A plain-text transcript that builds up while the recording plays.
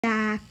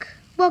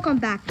Welcome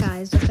back,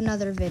 guys, with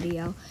another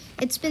video.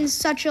 It's been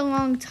such a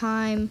long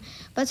time,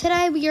 but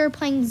today we are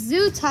playing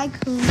Zoo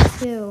Tycoon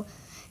 2.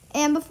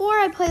 And before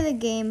I play the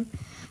game,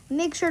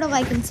 make sure to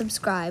like and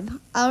subscribe.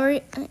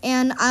 I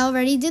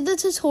already did the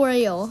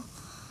tutorial,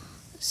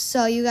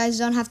 so you guys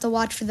don't have to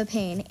watch for the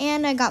pain.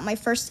 And I got my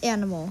first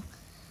animal,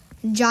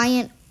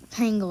 giant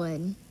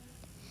pangolin.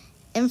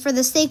 And for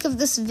the sake of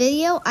this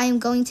video, I am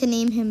going to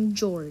name him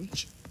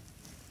George.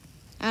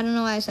 I don't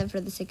know why I said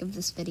for the sake of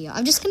this video.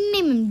 I'm just going to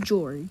name him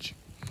George.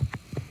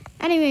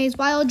 Anyways,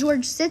 while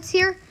George sits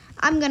here,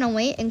 I'm going to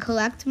wait and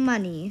collect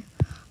money.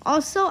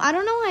 Also, I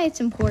don't know why it's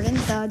important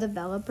the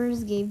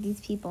developers gave these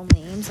people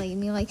names.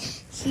 You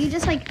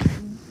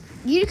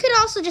could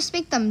also just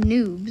make them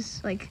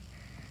noobs. Like,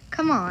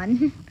 come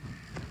on.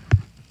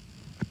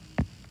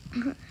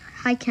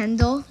 Hi,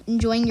 Kendall.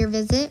 Enjoying your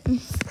visit?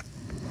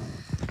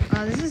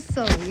 Oh, this is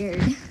so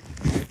weird.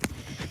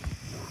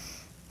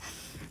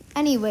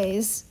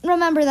 Anyways,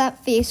 remember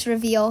that face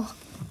reveal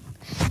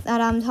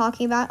that I'm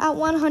talking about. At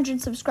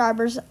 100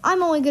 subscribers,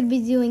 I'm only going to be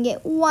doing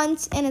it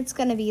once, and it's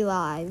going to be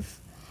live.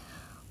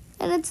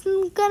 And it's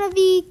going to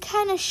be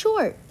kind of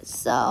short,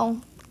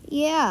 so,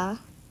 yeah.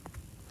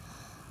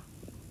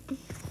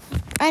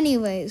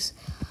 Anyways,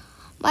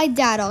 my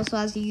dad also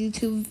has a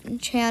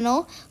YouTube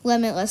channel,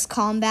 Limetlis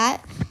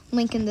Combat,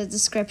 link in the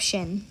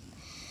description.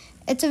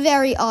 It's a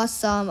very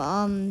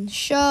awesome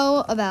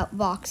show about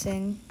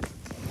boxing.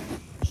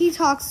 He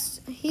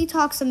talks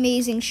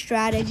amazing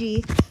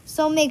strategy,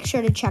 so make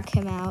sure to check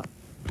him out.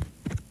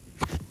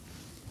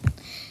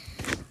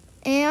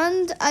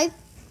 And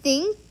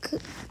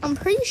I'm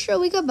pretty sure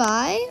we could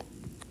buy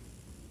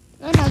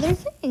another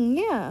thing,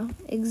 yeah.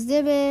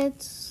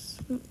 Exhibits.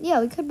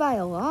 Yeah, we could buy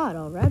a lot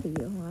already.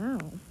 Wow.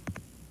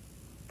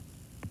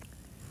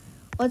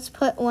 Let's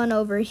put one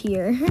over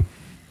here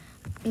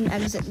and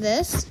exit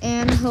this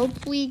and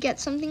hope we get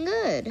something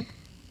good.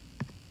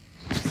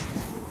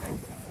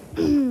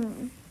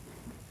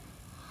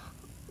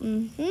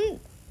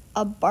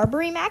 A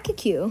Barbary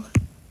macaque.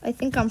 I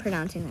think I'm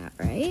pronouncing that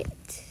right.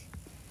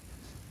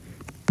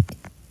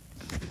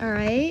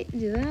 Alright,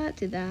 do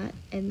that,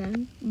 and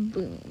then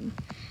boom.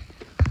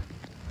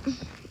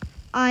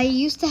 I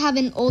used to have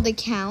an old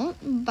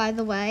account, by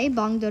the way,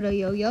 Bong Dodo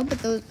Yo-Yo, but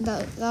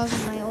that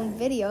was my own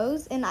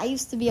videos, and I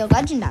used to be a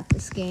legend at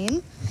this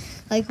game.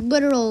 Like,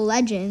 literal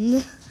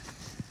legend.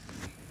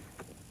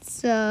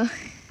 So,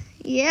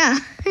 yeah.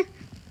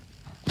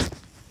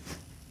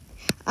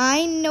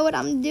 I know what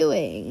I'm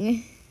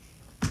doing.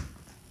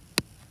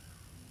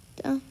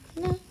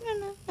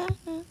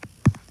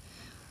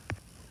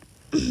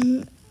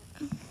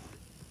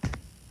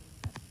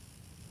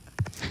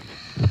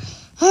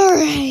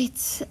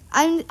 Alright.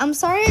 I'm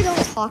sorry I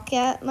don't talk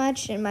that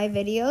much in my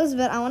videos,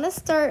 but I want to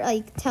start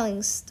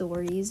telling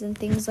stories and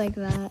things like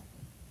that.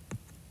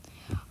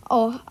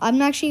 Oh,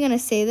 I'm actually going to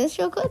say this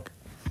real quick.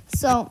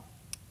 So,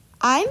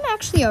 I'm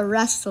actually a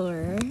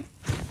wrestler.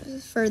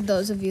 For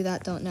those of you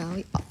that don't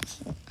know.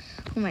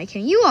 Oh my God,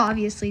 you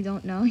obviously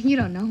don't know. You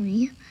don't know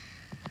me.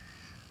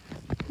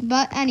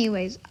 But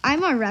anyways,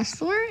 I'm a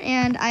wrestler,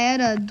 and I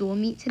had a dual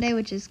meet today,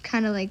 which is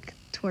kind of like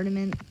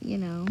tournament, you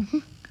know.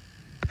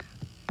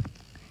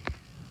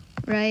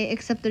 Right?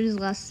 Except there's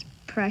less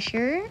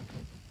pressure.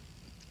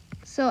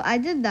 So I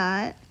did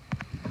that,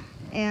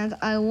 and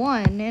I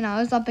won, and I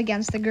was up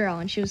against a girl,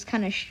 and she was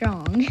kind of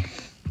strong.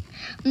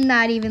 I'm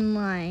not even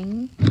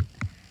lying.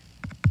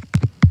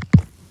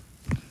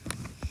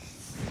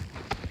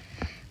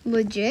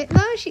 Legit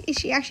though,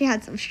 she actually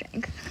had some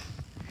strength.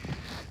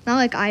 Not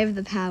like I have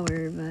the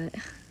power, but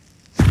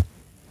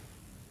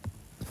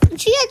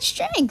she had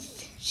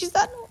strength. She's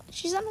not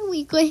a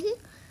weakling.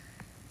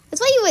 That's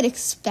what you would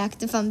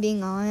expect, if I'm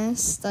being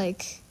honest.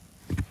 Like,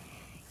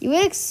 you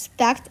would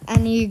expect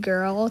any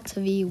girl to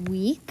be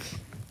weak,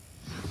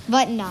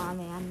 but nah,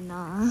 man,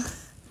 nah.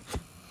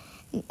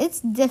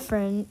 It's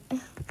different.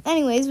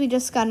 Anyways, we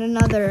just got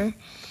another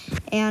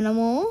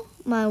animal,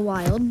 my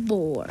wild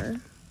boar.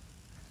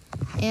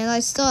 And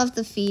I still have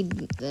to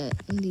feed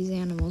these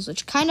animals,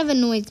 which kind of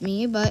annoys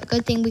me, but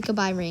good thing we could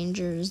buy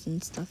rangers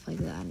and stuff like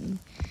that in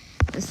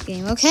this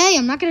game. Okay,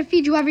 I'm not going to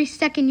feed you every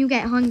second you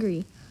get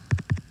hungry.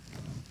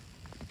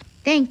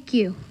 Thank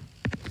you.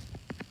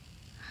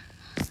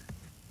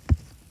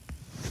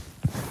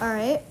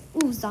 Alright.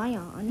 Ooh,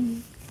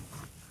 Zion.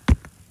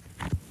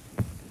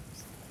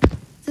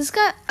 This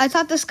guy, I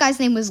thought this guy's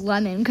name was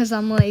Lemon, because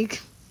I'm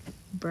like,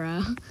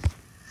 bruh.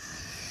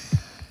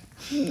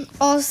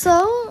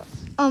 Also,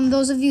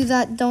 those of you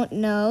that don't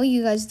know,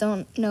 you guys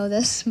don't know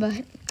this,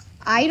 but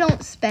I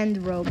don't spend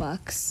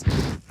Robux.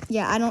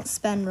 Yeah, I don't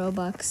spend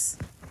Robux.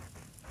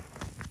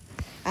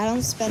 I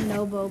don't spend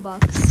no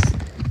Robux.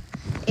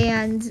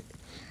 And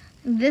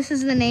this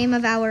is the name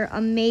of our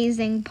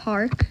amazing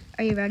park.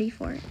 Are you ready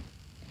for it?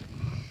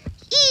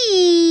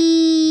 Eee!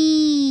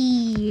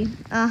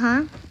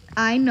 Uh-huh.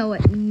 I know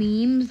what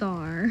memes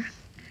are.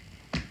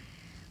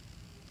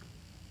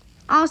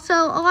 Also,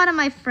 a lot of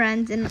my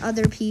friends and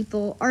other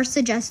people are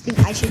suggesting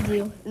I should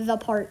do the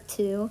part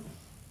 2.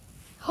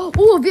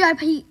 Oh,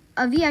 VIP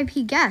a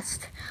VIP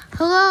guest.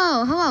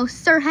 Hello,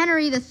 Sir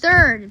Henry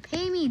III.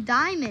 Pay me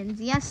diamonds.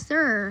 Yes,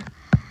 sir.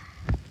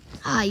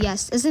 Ah,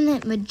 yes. Isn't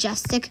it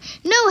majestic?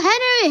 No,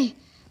 Henry!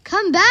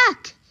 Come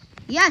back!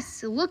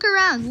 Yes, look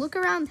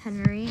around,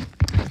 Henry.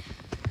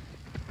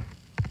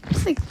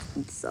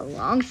 It's so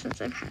long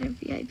since I've had a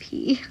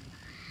VIP.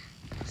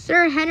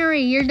 Sir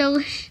Henry, you're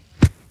delicious.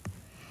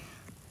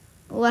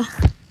 Well,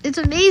 it's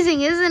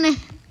amazing, isn't it?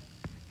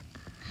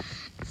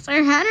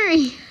 Sir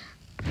Henry.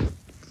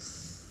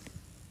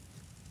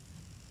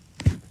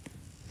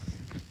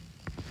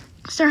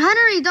 Sir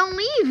Henry, don't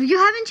leave. You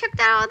haven't checked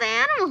out all the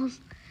animals.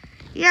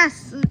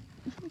 Yes.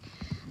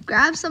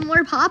 Grab some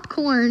more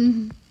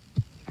popcorn.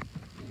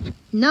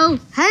 No,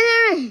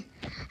 Henry!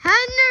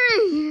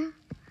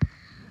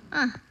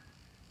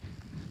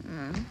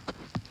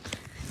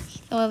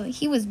 Oh,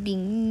 he was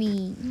being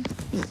mean.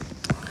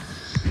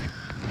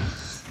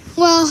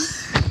 Well,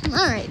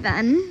 alright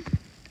then.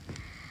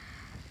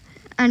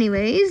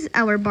 Anyways,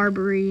 our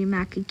Barbary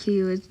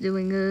Macaque is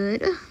doing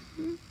good.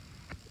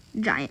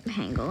 Giant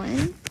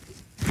pangolin.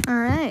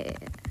 Alright.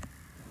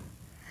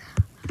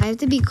 I have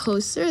to be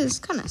closer. This is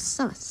kind of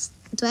sus.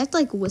 Do I have to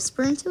like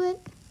whisper into it?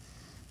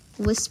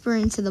 Whisper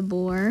into the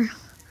boar.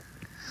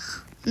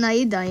 No,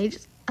 you don't. You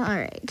just,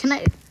 alright. Can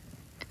I?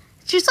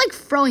 It's just like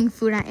throwing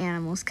food at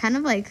animals. Kind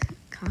of like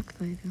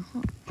cockfighting.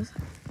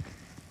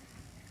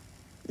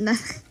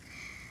 Nothing.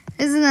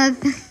 Isn't that?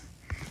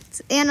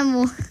 It's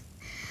animal.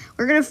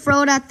 We're gonna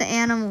throw it at the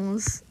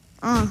animals.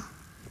 Oh.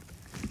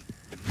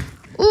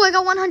 Ooh, I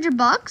got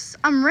 $100.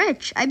 I'm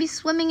rich. I be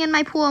swimming in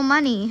my pool of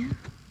money.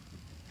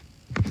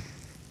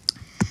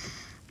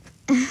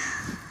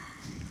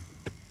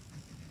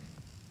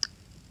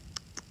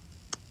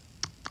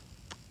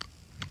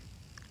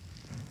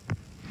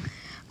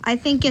 I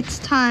think it's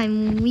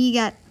time we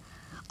get...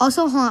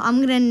 Also, hold on, I'm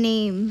going to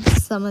name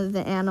some of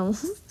the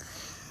animals.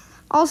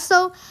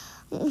 Also,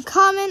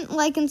 comment,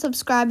 like, and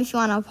subscribe if you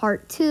want a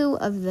part 2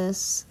 of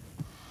this.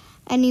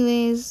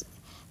 Anyways,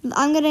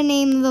 I'm going to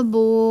name the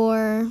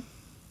boar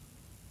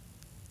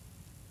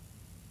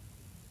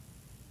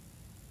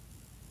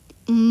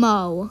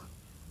Mo.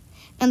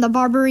 And the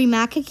Barbary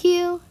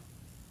Macaque,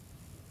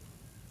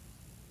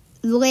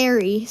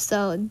 Larry.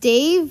 So,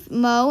 Dave,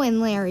 Mo,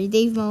 and Larry.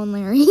 Dave, Mo, and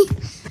Larry.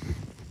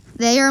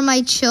 They are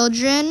my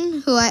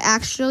children who I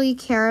actually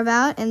care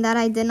about and that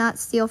I did not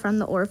steal from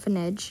the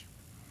orphanage.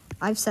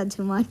 I've said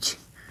too much.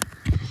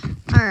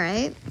 All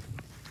right.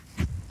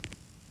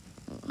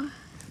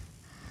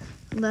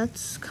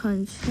 Let's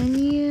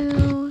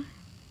continue.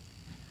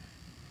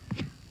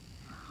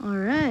 All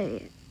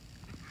right.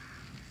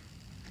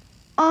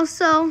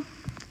 Also,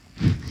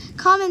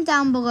 comment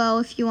down below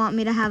if you want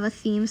me to have a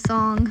theme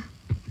song.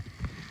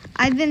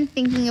 I've been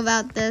thinking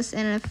about this,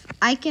 and if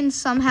I can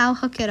somehow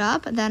hook it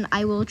up, then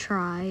I will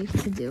try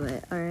to do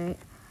it, all right?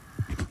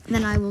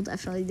 Then I will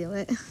definitely do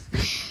it.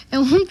 It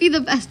won't be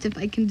the best if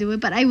I can do it,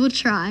 but I will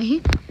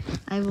try.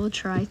 I will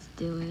try to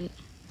do it.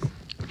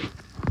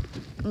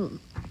 Ooh.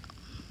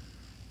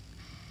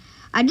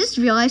 I just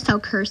realized how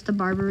cursed the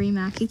Barbary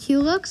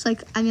Macaque looks.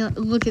 Like, I mean,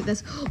 look at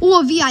this. Oh,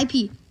 a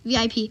VIP.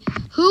 VIP.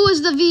 Who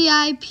is the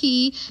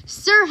VIP?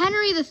 Sir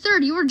Henry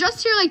III. You were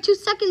just here like 2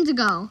 seconds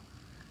ago.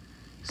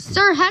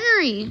 Sir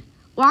Henry,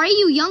 why are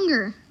you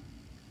younger?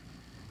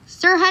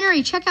 Sir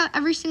Henry, check out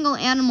every single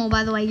animal,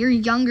 by the way. Your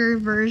younger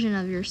version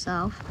of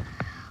yourself.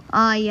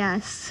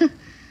 Yes.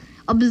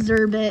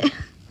 Observe it.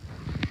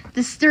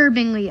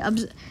 Disturbingly.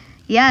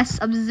 Yes,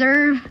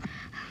 observe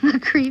the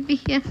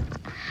creepiest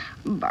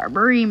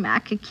Barbary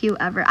Macaque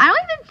ever. I don't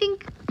even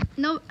think...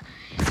 No.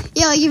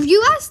 Yeah, like, if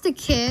you asked a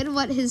kid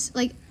what his...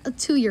 Like, a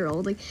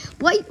 2-year-old. Like,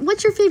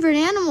 what's your favorite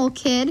animal,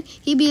 kid?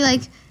 He'd be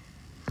like...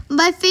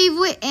 My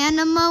favorite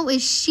animal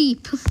is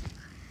sheep.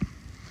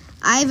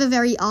 I have a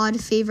very odd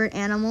favorite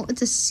animal.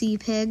 It's a sea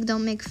pig.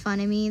 Don't make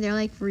fun of me. They're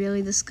like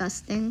really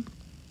disgusting.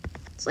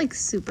 It's like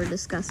super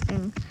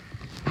disgusting.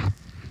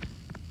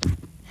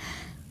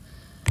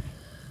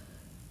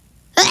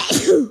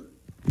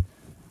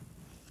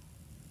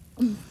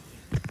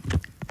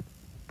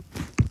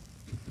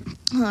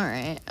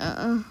 Alright.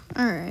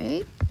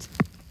 Alright.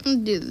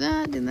 Do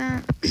that.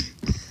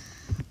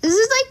 This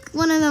is like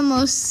one of the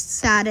most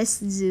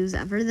saddest zoos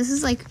ever. This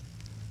is like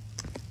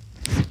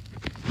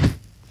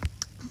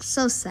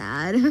so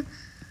sad.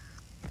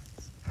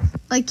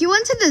 Like, you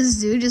went to the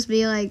zoo, just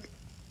be like,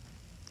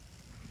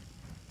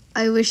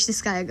 I wish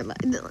this guy a good life.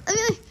 I mean,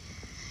 like,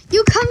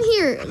 you come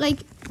here, like,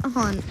 hold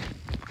on.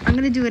 I'm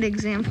gonna do an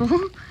example.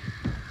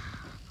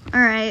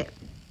 All right,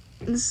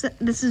 this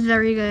is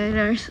very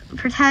good.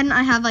 Pretend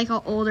I have like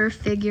an older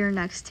figure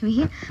next to me.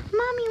 Mommy,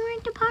 we're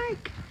at the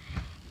park.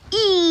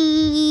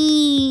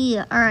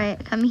 All right,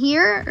 come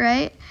here,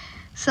 right?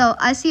 So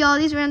I see all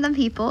these random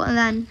people, and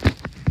then,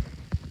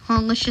 hold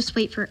on, let's just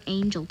wait for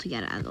Angel to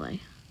get out of the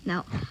way.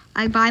 Now,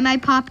 I buy my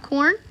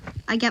popcorn.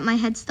 I get my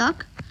head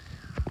stuck.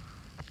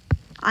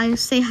 I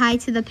say hi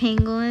to the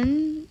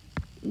pangolin,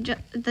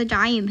 the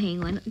giant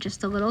pangolin,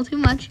 just a little too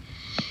much.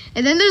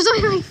 And then there's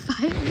only like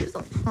 5 years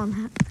old.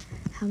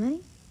 How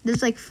many?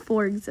 There's like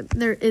 4 exhibits.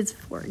 There is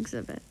 4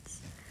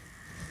 exhibits.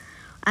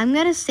 I'm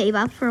gonna save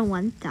up for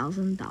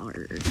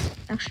 $1,000.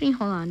 Actually,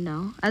 hold on,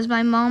 no. As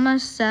my mama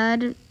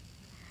said,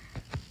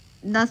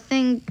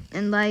 nothing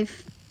in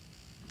life,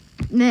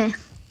 meh.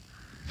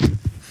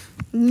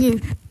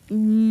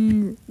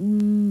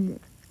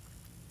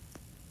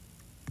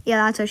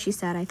 Yeah, that's what she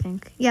said, I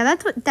think. Yeah,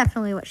 that's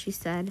definitely what she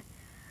said.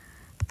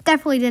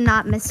 Definitely did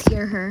not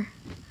mishear her.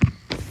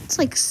 It's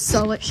like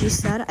so what she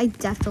said. I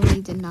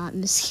definitely did not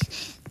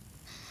mishear.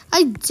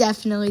 I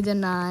definitely did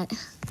not.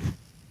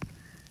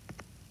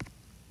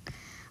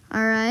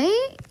 All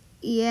right.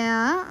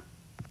 Yeah.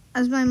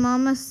 As my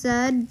mama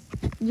said,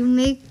 you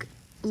make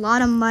a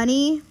lot of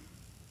money,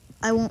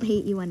 I won't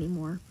hate you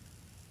anymore.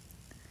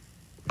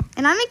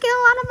 And I'm making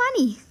a lot of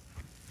money.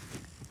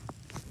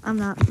 I'm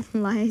not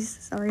lies.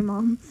 Sorry,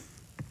 Mom.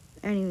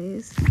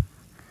 Anyways.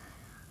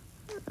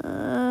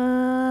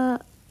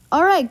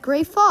 All right,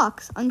 Gray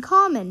Fox,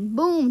 uncommon.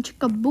 Boom,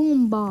 chicka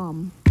boom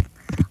bomb.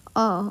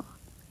 Oh.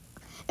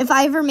 If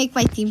I ever make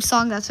my theme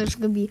song, that's what it's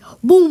going to be.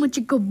 Boom,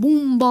 chicka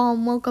boom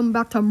bomb. Welcome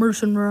back to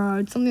Merchant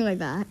Ride. Something like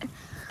that.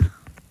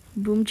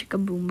 Boom, chicka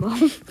boom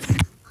bomb.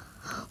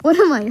 What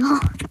am I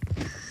on?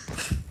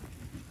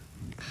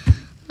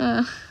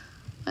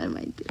 What am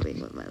I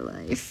doing with my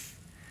life?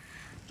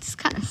 It's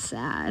kind of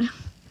sad.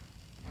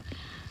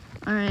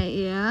 All right,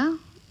 yeah.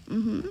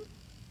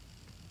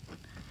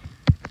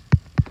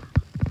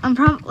 I'm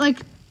probably like,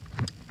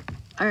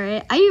 all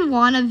right. I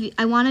want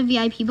a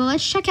VIP, but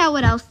let's check out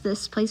what else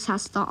this place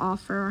has to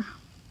offer.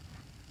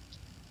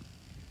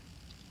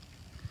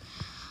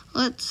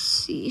 Let's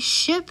see.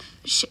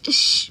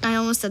 I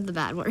almost said the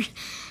bad word.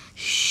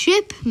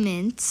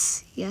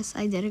 Shipments. Yes,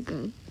 I did it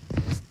good.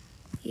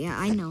 Yeah,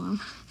 I know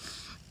them.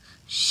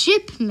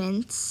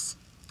 Shipments.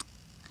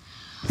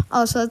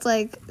 Oh, so it's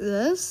like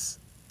this.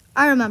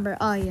 I remember.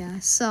 Oh yeah.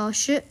 So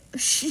shipments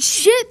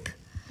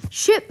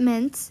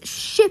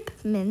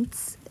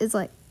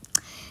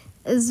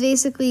is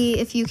basically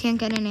if you can't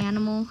get an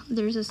animal,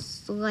 there's a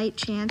slight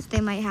chance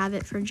they might have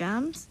it for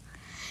gems.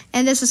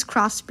 And this is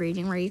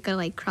crossbreeding where you could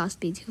like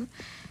crossbreed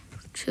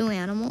two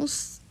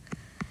animals.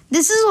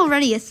 This is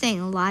already a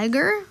thing.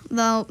 Liger,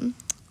 the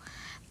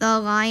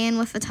lion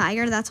with the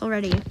tiger, that's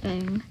already a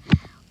thing.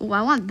 Oh,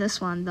 I want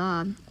this one,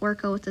 the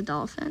orca with the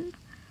dolphin.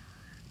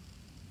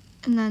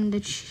 And then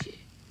that's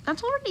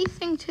already a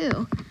thing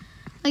too.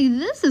 Like,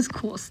 this is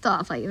cool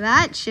stuff. Like,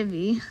 that should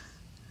be...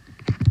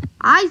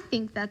 I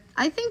think the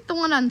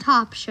one on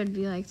top should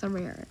be, like, the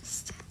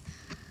rarest.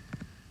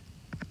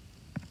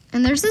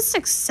 And there's a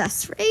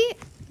success rate.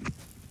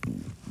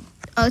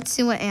 Oh, let's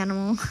see what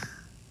animal.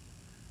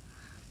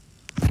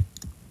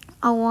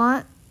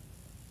 Alright.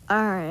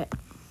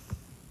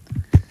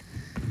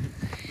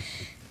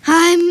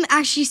 I'm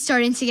actually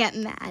starting to get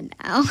mad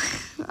now.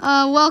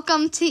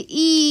 Welcome to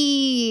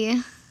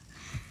E.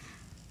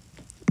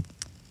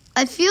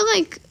 I feel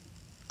like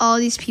all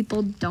these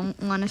people don't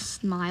want to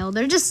smile.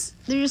 They're just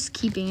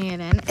keeping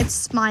it in. It's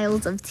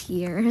smiles of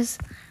tears.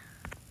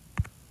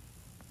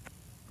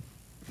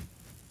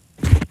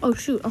 Oh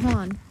shoot, hold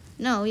on.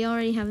 No, we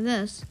already have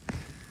this.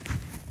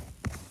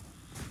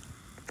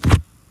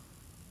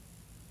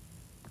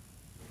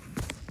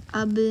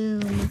 A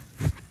boom.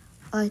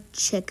 A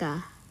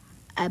chicka.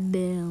 A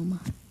boom.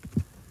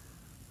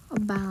 A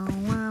bow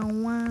wow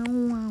wow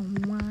wow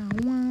wow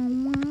wow wow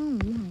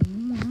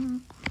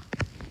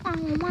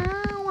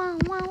wow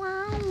wow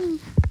wow.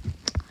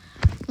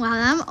 Wow,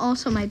 that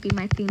also might be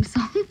my theme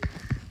song.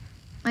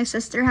 My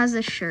sister has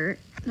a shirt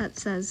that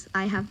says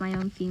I have my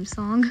own theme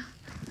song.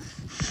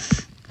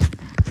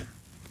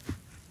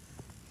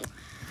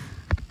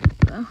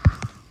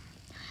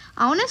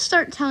 I want to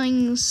start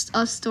telling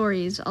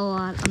stories a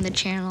lot on the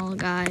channel,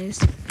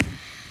 guys.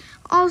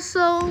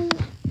 Also,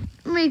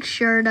 make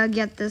sure to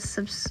get this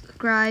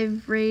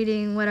subscribe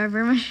rating,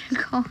 whatever I should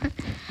call it,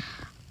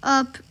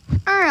 up,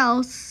 or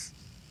else,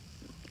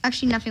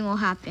 actually nothing will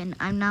happen.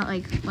 I'm not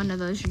like one of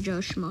those Joe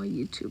Schmo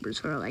YouTubers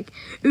who are like,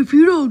 if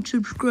you don't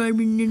subscribe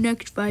in the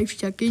next 5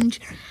 seconds,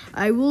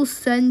 I will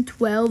send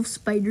 12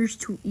 spiders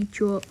to eat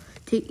your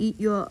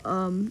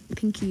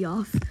pinky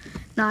off.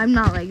 No, I'm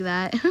not like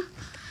that.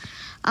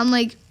 I'm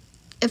like,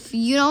 if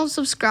you don't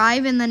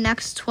subscribe in the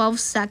next 12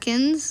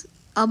 seconds,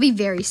 I'll be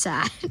very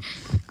sad.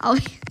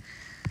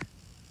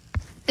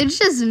 It's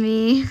just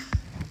me.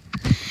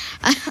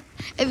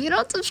 If you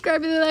don't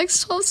subscribe in the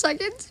next 12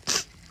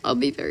 seconds, I'll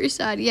be very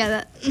sad.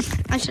 Yeah,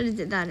 I should have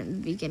did that in the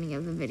beginning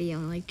of the video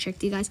and like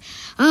tricked you guys.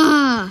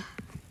 Oh,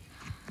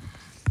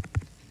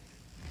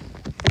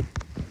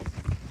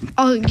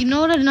 you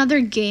know what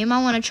another game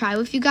I want to try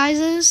with you guys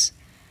is?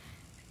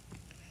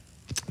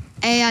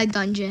 AI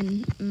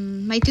Dungeon.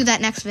 Might do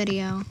that next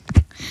video.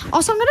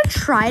 Also, I'm going to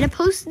try to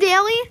post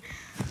daily.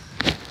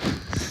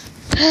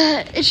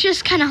 It's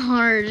just kind of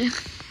hard.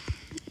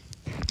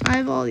 I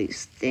have all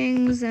these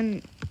things,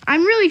 and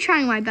I'm really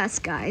trying my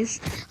best,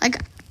 guys.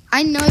 Like,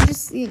 I know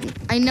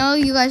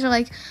you guys are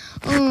like,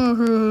 no,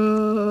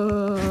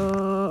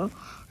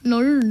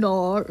 you're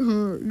not.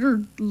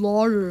 You're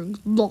lying.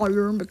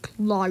 Liar,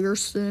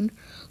 McLiarson.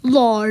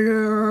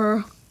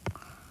 Liar.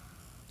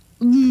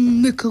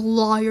 Make a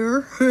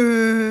liar.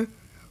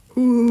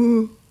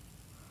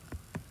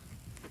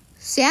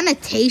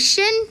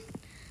 Sanitation?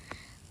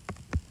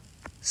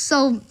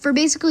 So, for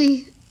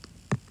basically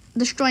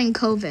destroying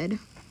COVID.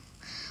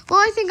 Well,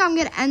 I think I'm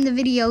going to end the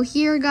video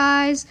here,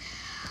 guys.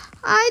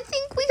 I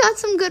think we got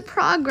some good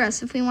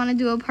progress if we want to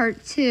do a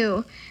part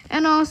 2.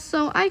 And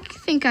also, I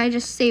think I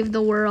just saved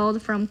the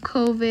world from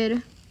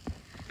COVID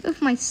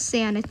with my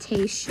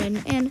sanitation.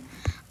 And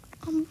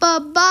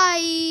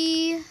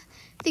bye-bye.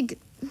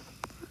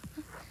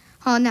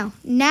 Oh, no.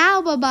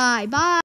 Now, bye-bye. Bye.